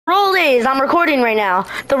is, I'm recording right now.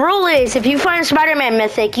 The rule is, if you find a Spider-Man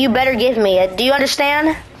mythic, you better give me it. Do you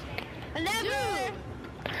understand? Never.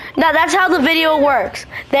 No, that's how the video works.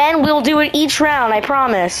 Then we'll do it each round, I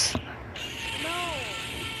promise.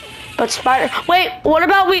 But wait, what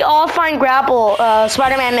about we all find grapple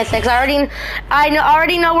Spider-Man mythics? I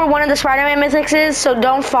already know where one of the Spider-Man mythics is, so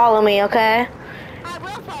don't follow me, okay? I will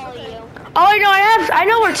follow you. Oh, I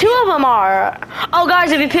know where 2 of them are. Oh,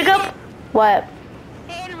 guys, if you pick up, what?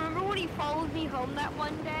 Hey, and remember when he followed me home that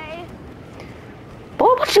one day?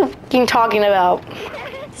 What you fucking talking about?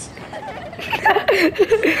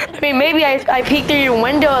 I mean, maybe I peeked through your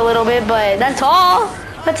window a little bit, but that's all.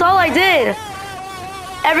 That's all I did.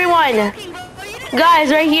 Everyone,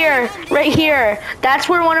 guys, right here. That's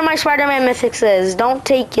where one of my Spider-Man mythics is. Don't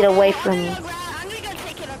take it away from me. I'm gonna go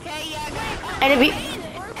take it, okay? Yeah. And if you...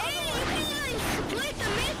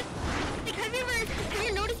 Have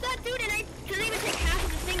you noticed that, dude? And I didn't even take half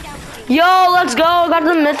of the thing down for you. Yo, let's go. Got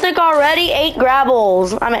the mythic already. 8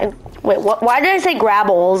 grabbles. I mean, wait, what? Why did I say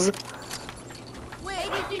grabbles?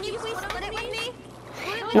 Wait, did you please split it with me?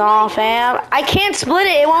 Nah, fam. I can't split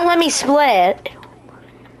it. It won't let me split.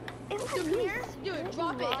 Dude,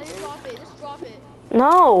 drop it. Just drop it.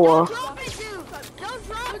 No. Drop it, dude. Don't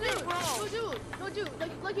drop it, bro. No, dude.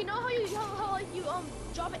 Like you know how you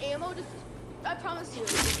drop ammo? Just, I promise you.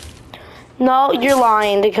 No, you're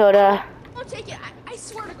lying, Dakota. Don't take it. I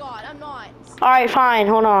swear to God, I'm not. All right, fine.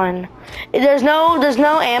 Hold on. There's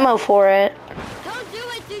no ammo for it. Don't do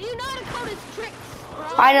it, dude. You know Dakota's tricks, bro.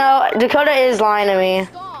 I know. Dakota is lying to me.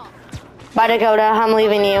 Stop. Bye, Dakota. I'm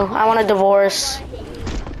leaving you. I want a divorce. Dude,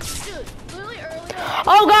 literally earlier.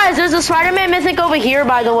 Oh, guys, there's a Spider-Man mythic over here,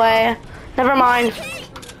 by the way. Never mind.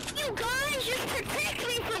 You guys just protect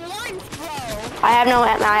me for once, bro. I have no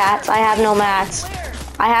mats. I have no mats. Where?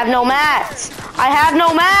 I have no mats. I have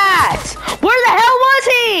no mats. Where the hell was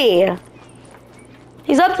he?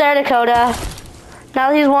 He's up there, Dakota.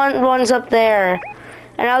 Now he's one's up there.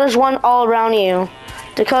 And now there's one all around you.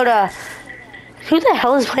 Dakota, who the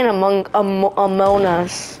hell is playing Among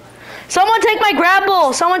Us? Someone take my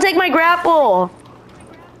grapple! Someone take my grapple!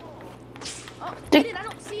 Oh, dude, I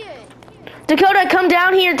don't see it. Dakota, come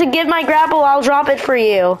down here to give my grapple. I'll drop it for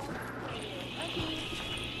you.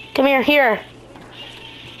 Come here.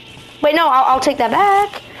 Wait, no, I'll take that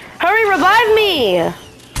back. Hurry, revive me!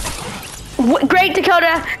 Great,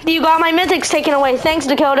 Dakota. You got my mythics taken away. Thanks,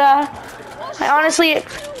 Dakota. I honestly...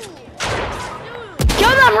 Kill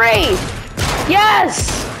them, Reef!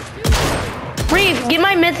 Yes! Reef, get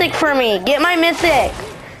my mythic for me. Get my mythic.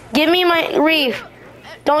 Give me my... Reef,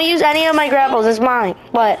 don't use any of my grapples. It's mine.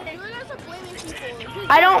 What?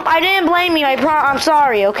 I didn't blame you. I'm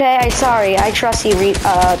sorry, okay? I'm sorry. I trust you, Reef,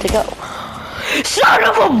 to go. Son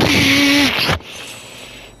of a...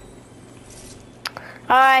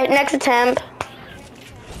 Alright, next attempt.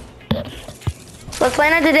 Let's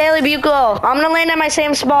land at the Daily Bugle. I'm gonna land at my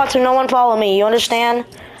same spot so no one follow me. You understand?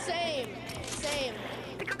 Same.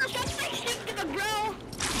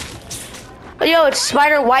 Yo, it's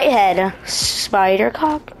Spider Whitehead. Spider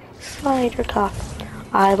cock.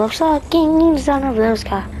 I love sucking the son of those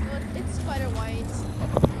cock. It's Spider White.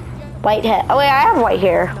 Whitehead. Oh wait, I have white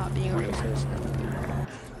hair. Not being racist.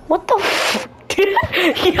 What the f-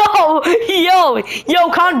 Yo,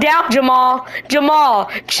 calm down, Jamal. Jamal,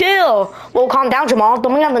 chill. Well, calm down, Jamal.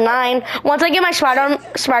 Don't be on the 9. Once I get my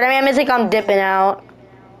Spider-Man mythic, I'm dipping out.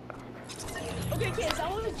 Okay, kids, that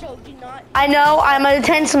was a joke. Do not. I know, I'm a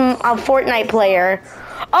Fortnite player.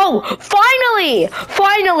 Oh, finally!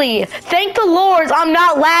 Thank the Lord, I'm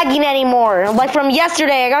not lagging anymore. Like from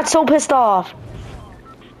yesterday, I got so pissed off.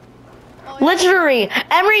 Literally,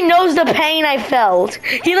 Emery knows the pain I felt.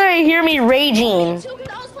 He literally hear me raging.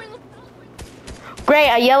 Great,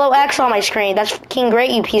 a yellow X on my screen. That's fucking great,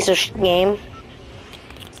 you piece of game.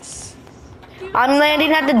 I'm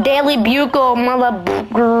landing at the Daily Bugle,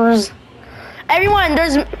 motherfuckers. Everyone,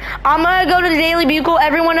 I'm gonna go to the Daily Bugle.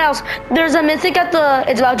 Everyone else, there's a mythic at the,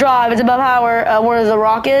 it's about drive, it's about power, where the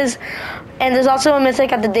rock is. And there's also a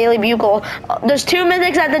mythic at the Daily Bugle. There's 2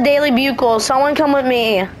 mythics at the Daily Bugle. Someone come with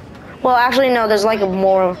me. Well, actually, no, there's like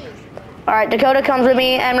more. Alright, Dakota comes with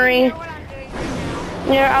me, Emery.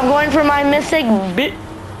 Here, I'm going for my mythic bit.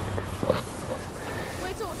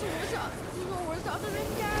 Wait, so where's the other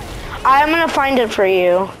mythic at? I'm gonna find it for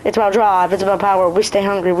you. It's about drive, it's about power. We stay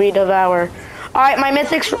hungry, we devour. Alright, my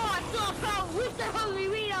mythic's...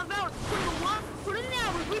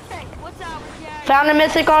 Found a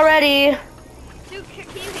mythic already. Dude, can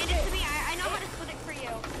you hand it to me? I know how to split it for you.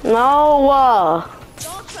 No.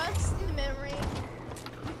 Don't trust the memory.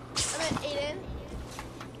 I meant Aiden.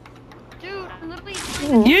 Dude, I'm literally...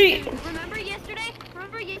 Yeet. Remember yesterday?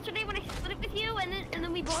 yesterday when I split it with you, and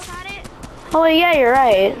then we both had it? Oh yeah, you're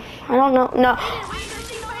right. I don't know. No.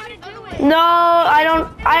 No, I don't.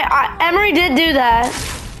 Emery did do that.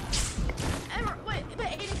 Wait, but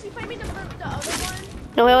Aiden, can you find me the other one?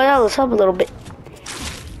 No, wait, let's help a little bit.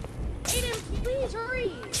 Aiden, please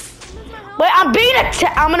hurry. Wait, I'm being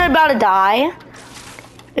attacked. I'm about to die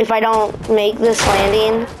if I don't make this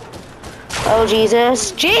landing. Oh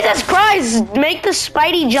Jesus! Jesus Christ! Make the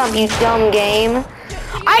Spidey jump, you dumb game.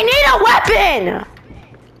 I need a weapon.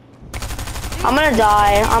 I'm gonna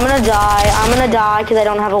die. I'm gonna die. I'm gonna die because I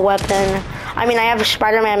don't have a weapon. I mean, I have a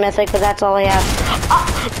Spider-Man mythic, but that's all I have.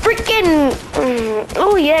 Freaking!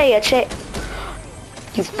 Oh yeah, check.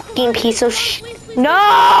 You fucking piece of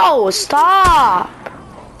No! Stop!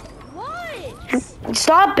 What?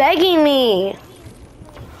 Stop begging me.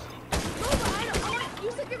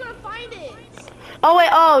 You said you're gonna find it. Oh wait,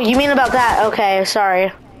 oh, you mean about that? Okay,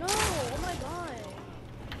 sorry. No, oh my god.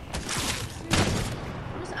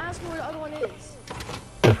 I'm just asking where the other one is.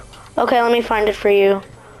 Okay, let me find it for you.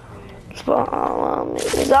 Oh, Dude,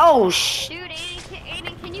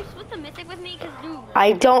 Aiden, can you split the mythic with me? Cause dude.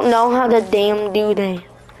 I don't know how to damn do that.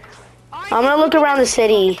 I'm gonna look around the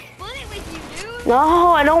city. Split it with you, dude.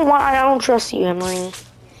 No, I don't trust you, Emily.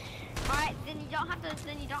 Alright, then you don't have to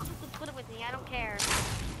split it with me. I don't care.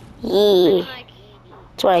 Yeah. Like,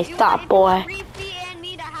 That's what I thought, boy. and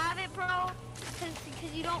me to have it, bro.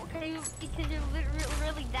 Because you're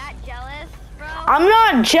really that jealous, bro. I'm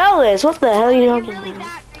not jealous. What the hell are you You're talking really about?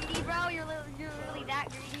 that greedy, bro. You're really that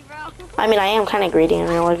greedy, bro. I mean, I am kind of greedy in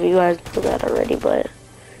real life. You guys know that already, but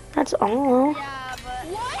that's all. Yeah, but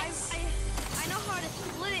what? I know how to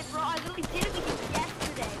split it, bro. I literally did it with you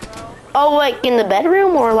yesterday, bro. Oh, like in the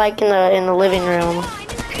bedroom or like in the living room?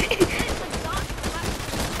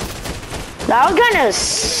 That was kind of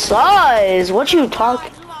sus. What you talk?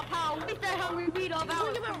 Can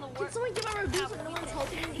someone give my review so no one's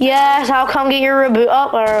helping me? Yes. How come get your reboot? Oh,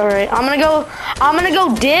 all right. I'm gonna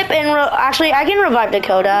go dip and actually I can revive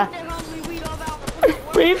Dakota.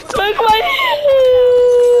 Reef took my.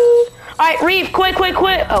 All right, Reef, quick.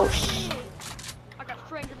 Oh.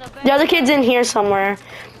 The other kid's in here somewhere.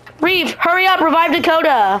 Reef, hurry up, revive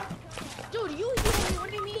Dakota. Dude, what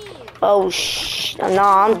do you mean? Oh,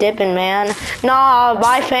 nah, I'm dipping, man. Nah,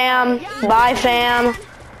 bye, fam. Bye, fam.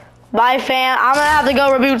 Bye, fam. I'm gonna have to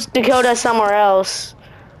go reboot Dakota somewhere else.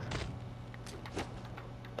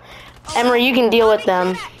 Emery, you can deal with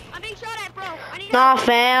them. I'm being shot at, bro. Nah,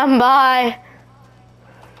 fam, bye.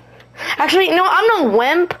 Actually, no, I'm no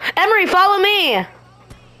wimp. Emery, follow me.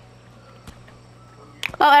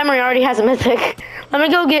 Oh, Emery already has a mythic. Let me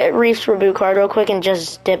go get Reef's reboot card real quick and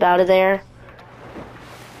just dip out of there.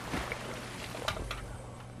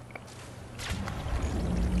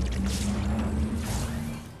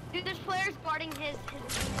 Dude, there's players guarding his.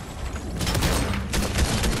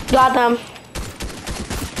 Got them.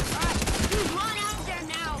 Alright, dude, run out there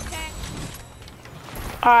now, okay?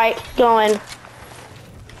 Alright, going.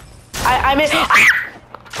 I'm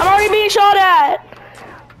already being shot at.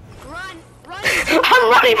 Run.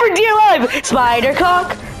 I'm running for dear life. Spider cock.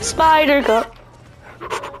 Do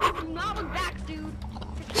not look back, dude.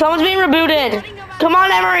 Someone's being rebooted. Come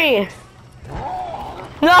on, Emery.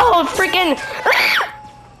 No, freaking.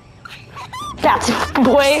 That's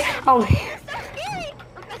boy. Oh.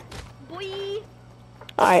 Boy.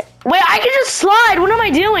 Alright. Wait, I can just slide. What am I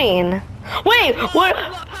doing? Wait, what?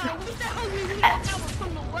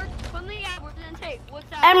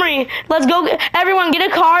 Emery, let's go. Everyone, get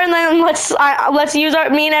a car and then let's use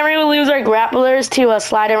me and Emery will use our grapplers to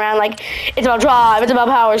slide around like it's about drive, it's about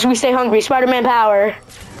power. So we stay hungry. Spider-Man power.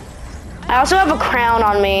 I also have a crown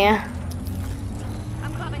on me.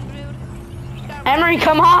 I'm coming, dude. Emery,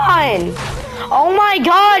 come on! Oh my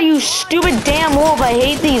God, you stupid damn wolf! I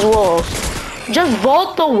hate these wolves. Just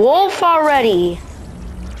vote the wolf already.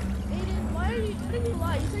 Aiden, why did you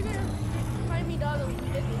lie? You said you're gonna find me dog and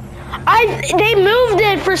get me. They moved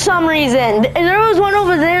it for some reason. There was one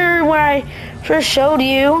over there where I first showed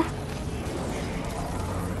you.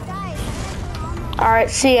 Alright,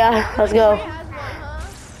 see ya. Let's go.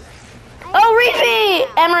 Oh, Reefy!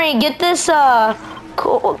 Emery, get this,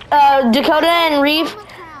 Dakota and Reef.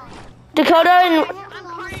 Dakota and...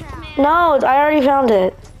 No, I already found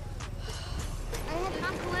it.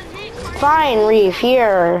 Fine, Reef,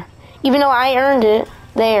 here. Even though I earned it.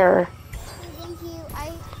 There. Thank you.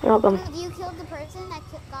 You're welcome. You killed the person that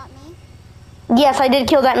got me? Yes, I did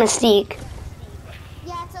kill that Mystique.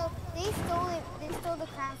 Yeah, so they stole it. They stole the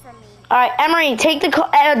crown from me. Alright, Emery, take the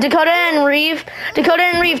Dakota and Reef. Dakota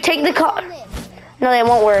and Reef, take the car. No, that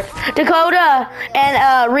won't work. Dakota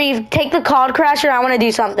and Reef, take the cod crasher. I want to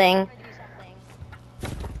do something.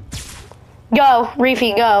 Go,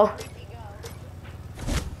 Reefy, go.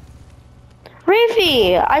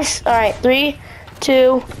 Reefy! Alright, 3,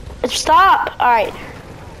 2, stop! Alright.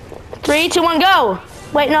 3, 2, 1, go!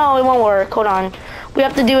 Wait, no, it won't work. Hold on. We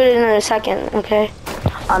have to do it in a second, okay?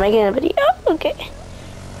 I'm making a video, okay.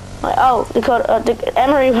 Wait, oh, Dakota,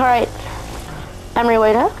 Emery, alright. Emery,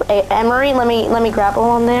 wait up. Hey, Emery, let me grapple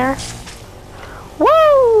on there.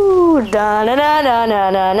 Woo! Da na na na na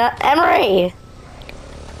na na. Emery!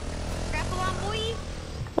 Grapple on, boy.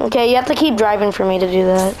 Okay, you have to keep driving for me to do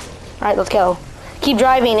that. Alright, let's go. Keep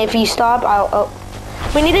driving. If you stop,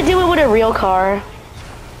 we need to do it with a real car.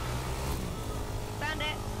 Found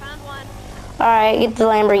it. Found one. Alright, get the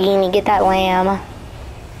Lamborghini. Get that lamb.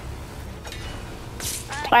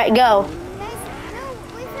 Alright, go.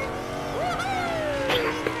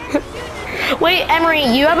 Wait, Emery,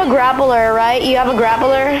 you have a grappler, right? You have a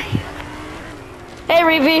grappler? Hey,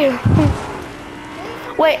 Reevy.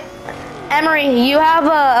 Wait, Emery, you have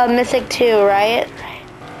a mythic too, right?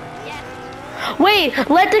 Yes. Wait,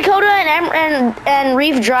 let Dakota and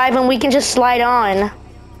Reef drive and we can just slide on.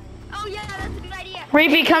 Oh yeah, that's a good idea.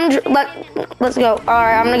 Reefy, let's go.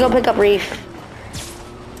 Alright, I'm gonna go pick up Reef.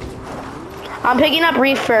 I'm picking up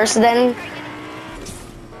Reef first, then...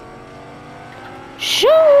 Shoo!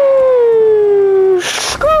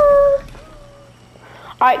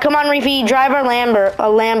 Alright, come on, Reefy, drive our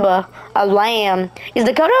a lamb. Is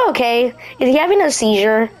Dakota okay? Is he having a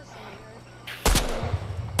seizure?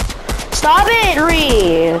 Stop it,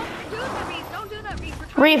 Reef! Don't do that,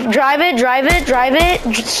 Reef. Reef, drive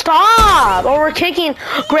it. Stop! Oh, we're kicking.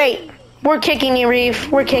 Great. We're kicking you,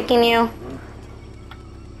 Reef. We're kicking you.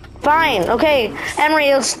 Fine, okay. Emery,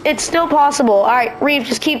 it's still possible. Alright, Reef,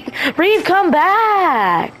 Reef, come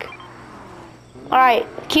back! Alright,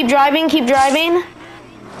 keep driving.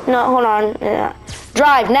 No, hold on. Yeah.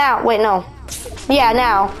 Drive, now. Wait, no. Yeah,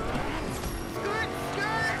 now.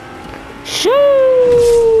 Shoo!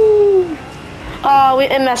 Oh, it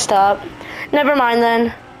messed up. Never mind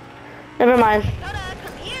then. Never mind.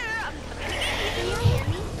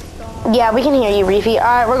 Yeah, we can hear you, Reefy.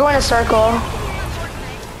 Alright, we're going to circle.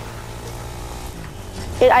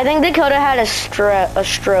 I think Dakota had a stroke. Shut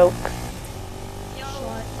up,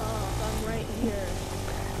 I'm right here.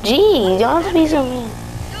 Gee, you don't have to be so mean. Yo,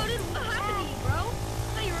 dude, what happened to you, bro?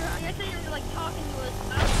 I thought you were like talking to us.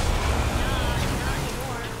 Nah, not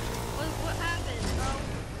anymore. What happened, bro?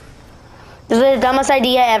 This is the dumbest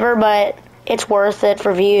idea ever, but it's worth it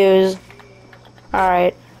for views.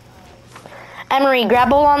 Alright. Emery,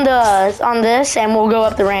 grapple on this and we'll go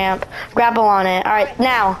up the ramp. Grapple on it. Alright,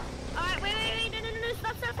 now. Alright, wait, no,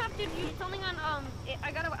 stop, dude. You told me on,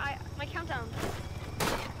 my countdown.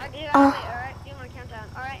 Wait, alright, do my countdown.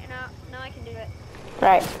 Alright, now I can do it.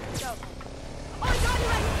 Right. Go. Oh my god, dude,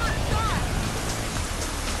 I got shot!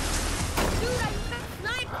 Dude, I got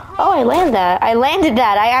sniped, bro! Oh, I landed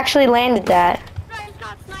that. I actually landed that. I just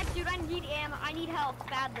got sniped, dude. I need ammo. I need help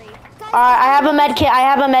badly. I have a med kit. I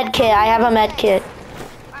have a med kit.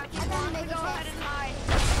 Alright, keep on. Go ahead and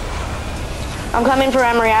hide. I'm coming for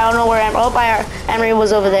Emery. I don't know where Emery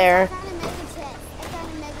was over there.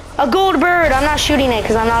 A gold bird. I'm not shooting it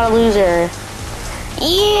because I'm not a loser.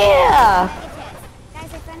 Yeah.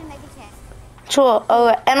 Guys, I found a mega chest. Cool.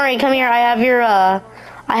 Oh, Emery, come here. I have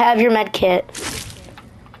your med kit.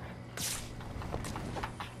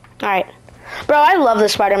 All right, bro. I love the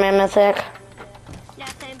Spider-Man mythic. Yeah,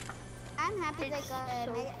 same. I'm happy that I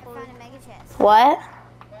found a mega chest. What?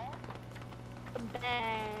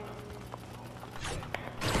 Bang.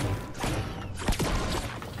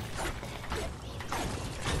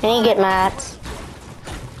 And you get mats.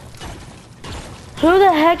 Who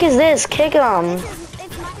the heck is this? Kick him.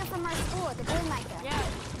 It's Micah from our school, the blue Micah. Yeah.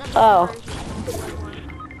 That's Oh. the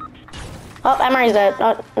version. Oh, Emery's dead.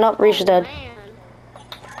 Oh, nope, Reef's dead. Man.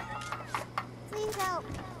 Please help.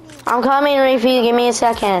 Please. I'm coming, Reefy. Give me a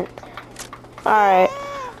second. Alright.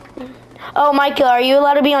 Oh, Micah, are you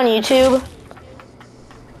allowed to be on YouTube?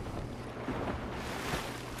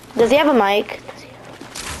 Does he have a mic?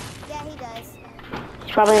 Yeah, he does.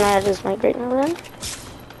 He's probably not at his mic right now then.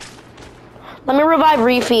 Let me revive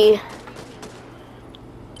Reefy.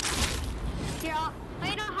 Yeah.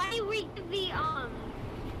 Wait, no, how do you read the,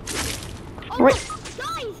 Oh, Re-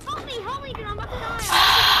 guys, help me, dude. I'm about to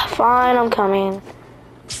die. Fine, I'm coming.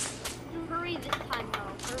 Dude, hurry this time, though.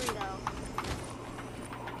 Hurry, though.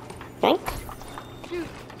 Think? Dude.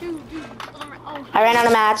 Oh, I ran out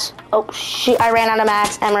of mats. Oh, shoot, I ran out of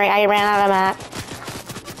mats. Emery, I ran out of mats.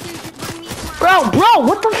 dude, just bring me to my... Bro,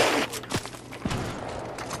 what the f-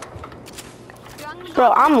 Dude, I'm gonna Bro,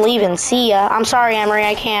 go- I'm leaving. See ya. I'm sorry, Emery,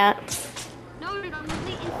 I can't. No, dude, I'm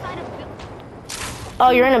really inside of building. Oh,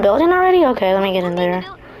 you're in a building already? Okay, let me get in there.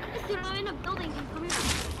 Dude, I'm in a building. Dude, come here.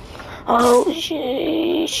 Oh,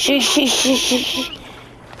 sheesh.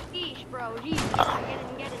 Yeesh, bro.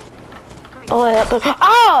 Yeesh. Get it.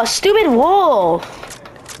 Oh, stupid wolf.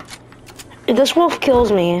 This wolf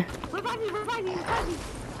kills me. Revive me.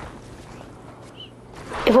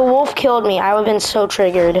 If a wolf killed me, I would have been so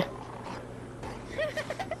triggered.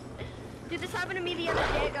 Dude, this happened to me the other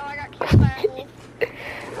day ago. I got killed by a wolf.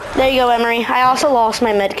 There you go, Emery. I also lost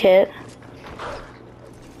my med kit.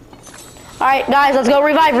 Alright, guys, let's go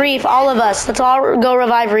revive Reef. All of us. Let's all go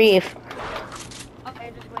revive Reef.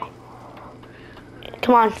 Okay, just wait.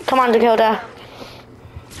 Come on, Dakota.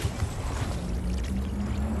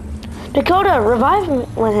 Dakota, revive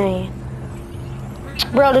with me.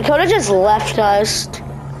 Bro, Dakota just left us.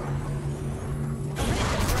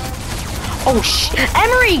 Oh,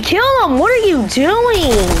 Emery, kill him! What are you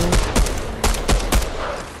doing?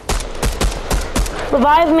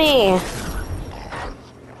 Revive me.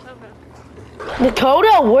 Okay.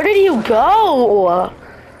 Dakota, where did you go?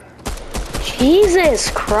 Jesus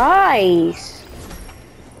Christ.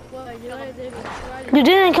 What, you guys didn't try to... You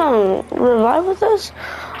didn't come revive with us?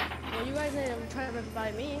 Well, you guys didn't try to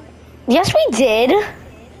revive me. Yes, we did. I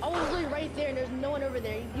was literally right there and there's no one over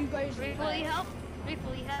there. You guys... Ripley, help.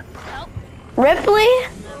 Help. Ripley?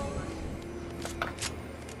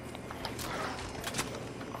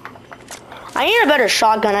 I need a better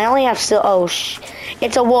shotgun. I only have still. Oh,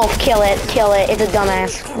 it's a wolf. Kill it. It's a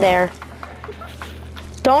dumbass. There.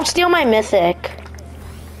 Don't steal my mythic.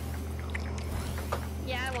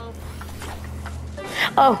 Yeah, I won't.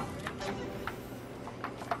 Oh.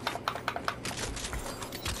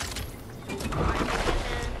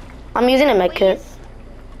 I'm using a med kit.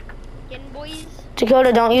 Getting boys.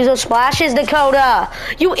 Dakota, don't use those splashes, Dakota.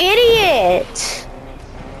 You idiot.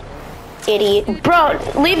 Idiot. Bro,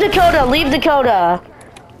 leave Dakota. Leave Dakota.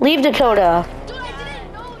 Dude, I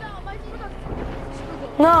didn't know that. My team got...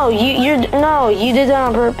 No, you did that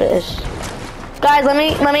on purpose. Guys, let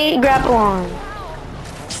me grapple on. Get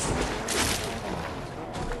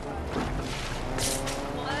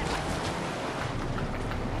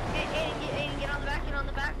on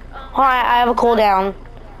the back. Alright, I have a cooldown.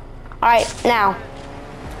 Alright, now.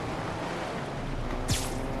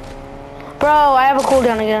 Bro, I have a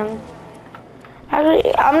cooldown again.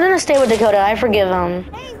 Actually, I'm gonna stay with Dakota. I forgive him.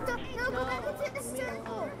 Hey, no, go back into the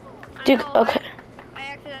circle. Dude, okay. I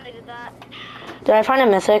accidentally did that. Did I find a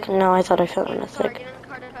mythic? No, I thought I found a Sorry, mythic. get in the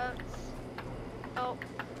car to hook. Oh.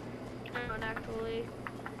 I don't actually.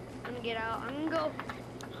 I'm gonna get out. I'm gonna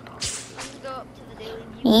go up to the daily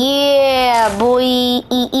view. Yeah, boy.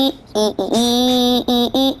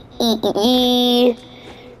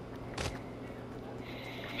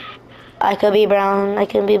 I could be brown, I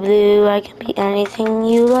can be blue, I can be anything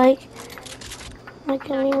you like. I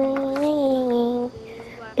can be anything.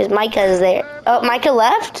 Is Micah's there? Oh, Micah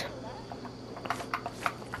left?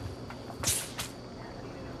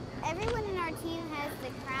 Everyone in our team has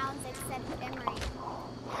the crowns except Emery.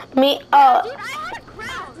 Me, Dude, I had a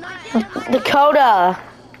crown. Dakota.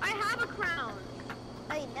 I have a crown.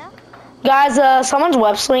 Oh, you know? Guys, someone's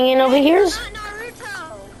web slinging over here. Not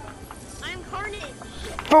Naruto. I'm Carnage.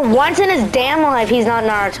 For once in his damn life, he's not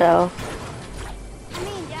Naruto. I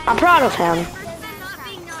mean, I'm proud of him. Not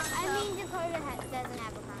being Naruto. I mean, Dakota doesn't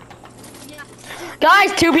have a crown. Yeah.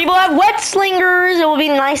 Guys, 2 people have web slingers. It would be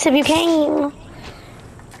nice if you came.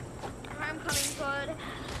 I'm coming, bud.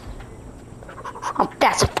 Oh,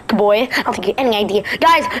 that's a fuck boy. I don't think you have any idea.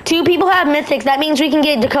 Guys, 2 people have mythics. That means we can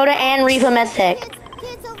get Dakota and Reef a mythic.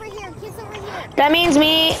 Kids over here, kids over here. That means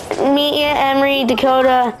me, Emery,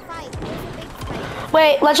 Dakota. Fight, there's a big fight.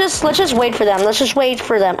 Wait, let's just wait for them. Let's just wait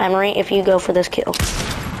for them, Emery, if you go for this kill.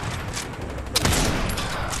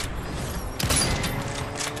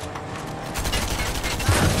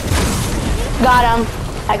 Got him.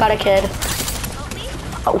 I got a kid.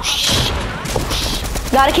 Oh shit.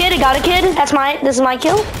 Got a kid, I got a kid. This is my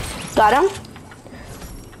kill. Got him.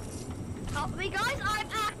 Wait, guys, I'm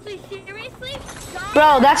actually seriously.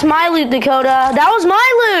 Bro, that's my loot, Dakota. That was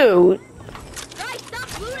my loot. Guys,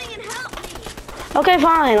 stop looting and help me. Okay,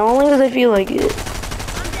 fine. Only because I feel like it. I'm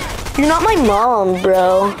dead. You're not my mom,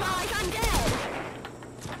 bro. Guys, I'm dead.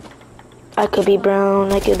 I could be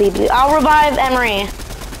brown. I could be blue. I'll revive Emery.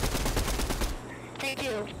 Thank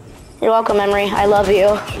you. You're welcome, Emery. I love you. You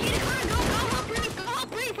need to go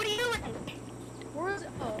help Reef. What are you doing? Where is it?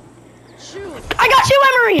 Oh. Shoot. I got you,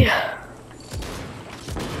 Emery.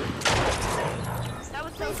 That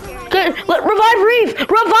was so scary. Good. Revive Reef.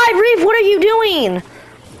 Revive Reef. What are you doing?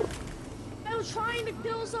 I was trying to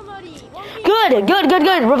kill somebody. Good, good, good,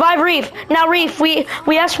 good. Revive Reef. Now Reef, we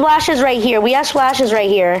have splashes right here. We have splashes right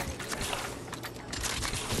here.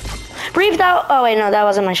 Reef, that. Oh wait, no, that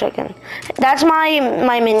wasn't my shotgun. That's my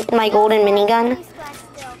golden minigun.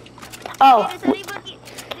 Oh, Does anybody,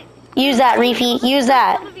 use that, Reefy. Use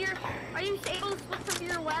that. are you able to split some of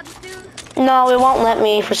your webs, dude? No, it won't let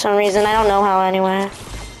me for some reason. I don't know how anyway.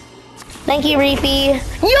 Thank you, Reefy.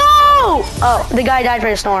 Yo! Oh, the guy died for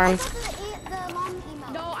a storm.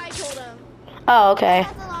 No, I killed him. Oh, okay.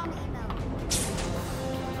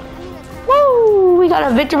 Woo! We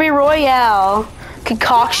got a victory royale.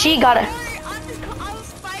 Kakakshi got a. I was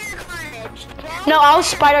Spider Carnage. No, I was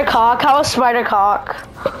Spider Cock. I was Spider Cock.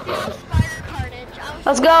 Spider Carnage.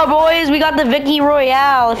 Let's go, boys. We got the victory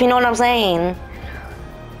royale, if you know what I'm saying.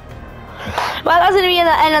 Well, that's going to be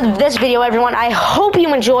the end of this video, everyone. I hope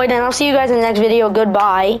you enjoyed, and I'll see you guys in the next video.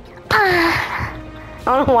 Goodbye. I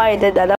don't know why I did that.